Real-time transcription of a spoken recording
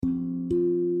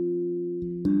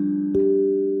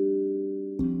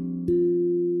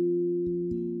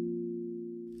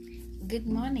Good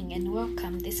morning and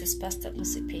welcome. This is Pastor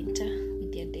Lucy Painter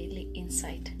with your daily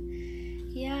insight.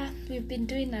 We've been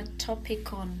doing a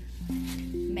topic on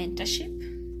mentorship,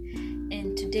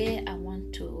 and today I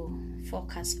want to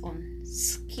focus on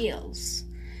skills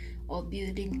or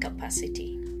building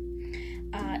capacity.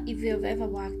 If you have ever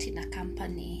worked in a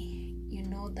company, you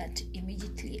know that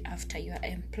immediately after you are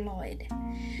employed,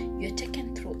 you're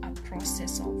taken through a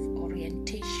process of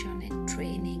orientation and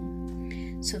training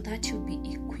so that you'll be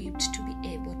equipped to be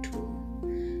able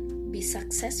to be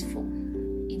successful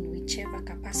in whichever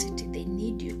capacity they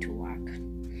need you to work.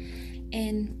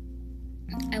 And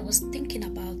I was thinking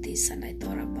about this, and I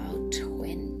thought about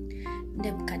when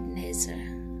Nebuchadnezzar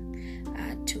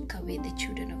took away the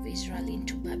children of Israel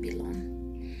into Babylon.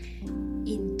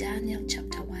 In Daniel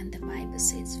chapter 1, the Bible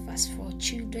says, verse 4,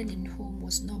 children in whom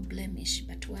was no blemish,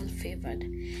 but well favored,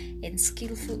 and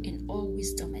skillful in all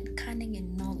wisdom, and cunning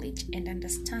in knowledge and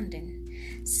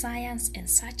understanding, science, and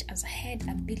such as had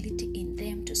ability in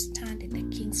them to stand in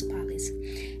the king's palace,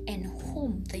 and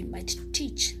whom they might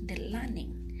teach the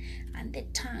learning and the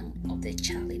tongue of the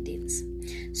Chaldeans.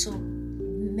 So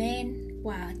men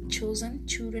were chosen,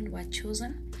 children were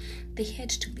chosen. They had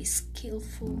to be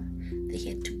skillful, they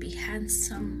had to be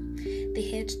handsome,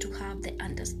 they had to have the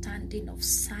understanding of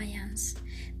science,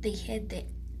 they had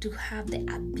to have the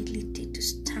ability to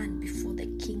stand before the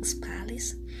king's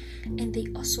palace, and they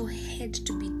also had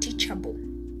to be teachable.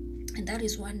 And that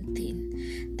is one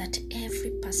thing that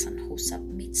every person who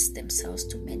submits themselves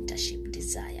to mentorship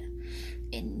desire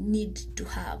and need to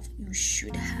have. You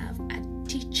should have a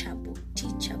teachable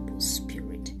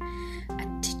spirit, a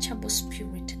teachable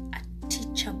spirit, a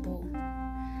teachable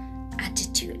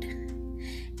attitude.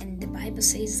 And the Bible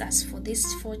says, as for these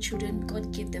 4 children,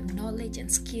 God gave them knowledge and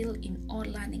skill in all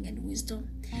learning and wisdom,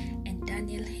 and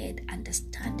Daniel had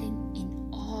understanding in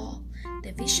all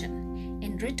the vision.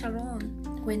 And later on,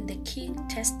 when the king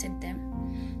tested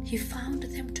them, he found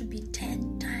them to be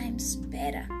 10 times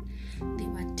better. They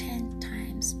were 10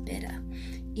 times better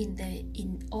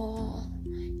in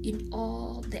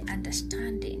all the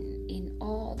understanding, in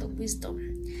all the wisdom.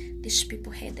 These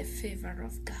people had the favor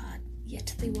of God,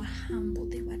 yet they were humble,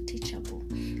 they were teachable,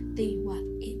 they were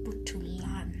able to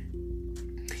learn.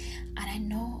 And I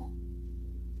know,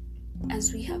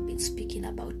 as we have been speaking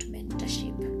about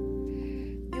mentorship,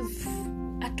 you've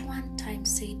at one time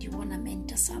said you want to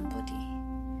mentor somebody,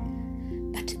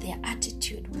 but their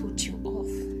attitude put you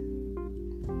off,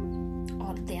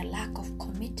 or their lack of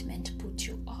commitment put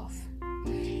you off.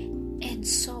 And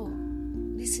so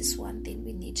this is one thing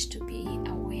we need to be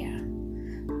aware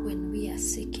when we are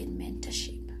seeking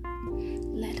mentorship.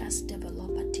 Let us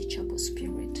develop a teachable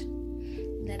spirit.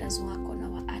 Let us work on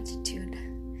our attitude.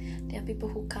 There are people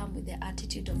who come with the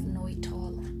attitude of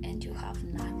know-it-all, and you have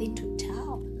nothing to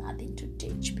tell, nothing to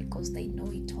teach, because they know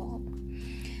it all.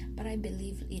 But I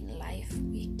believe in life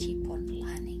we keep on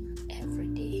learning every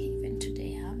day. Even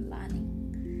today I'm learning.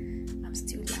 I'm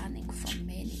still learning from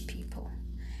many people.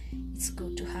 It's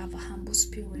good to have a humble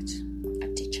spirit, a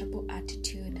teachable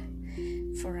attitude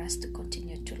for us to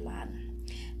continue to learn.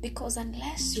 Because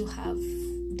unless you have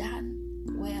done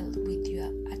well with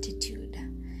your attitude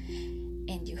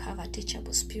and you have a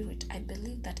teachable spirit, I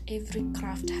believe that every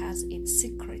craft has its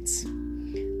secrets.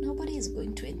 Nobody is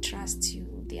going to entrust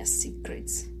you their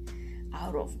secrets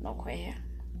out of nowhere.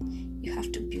 You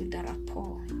have to build a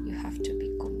rapport. You have to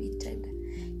be committed.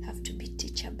 You have to be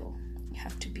teachable. You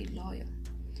have to be loyal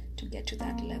to get to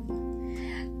that level.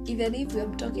 Even if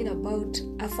I'm talking about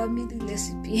a family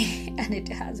recipe and it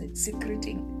has its secret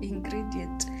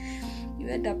ingredient, you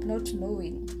end up not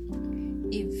knowing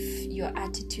if your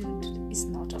attitude is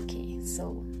not okay.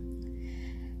 So,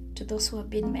 to those who have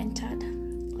been mentored,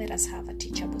 let us have a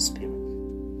teachable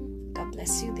spirit. God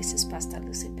bless you. This is Pastor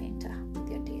Lucy Painter with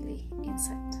your daily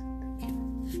insight.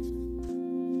 Thank you.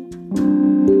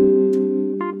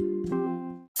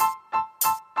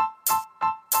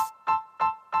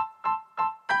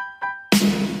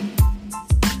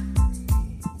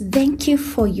 Thank you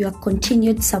for your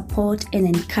continued support and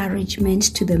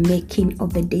encouragement to the making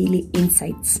of the Daily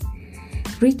Insights,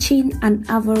 reaching an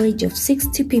average of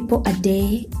 60 people a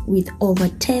day with over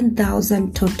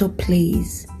 10,000 total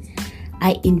plays.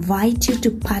 I invite you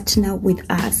to partner with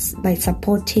us by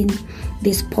supporting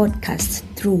this podcast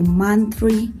through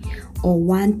monthly or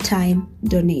one-time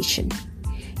donation.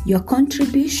 Your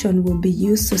contribution will be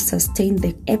used to sustain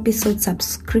the episode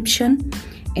subscription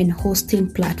and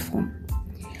hosting platform.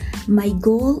 My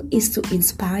goal is to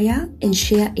inspire and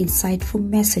share insightful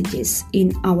messages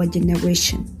in our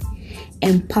generation,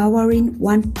 empowering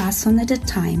one person at a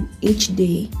time each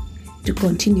day to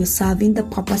continue serving the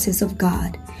purposes of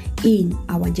God in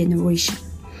our generation.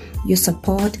 Your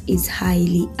support is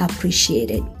highly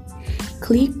appreciated.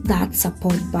 Click that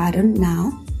support button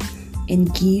now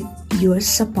and give your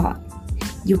support.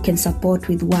 You can support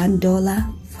with $1,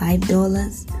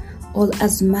 $5, or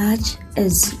as much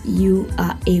as you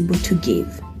are able to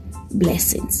give.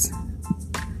 Blessings.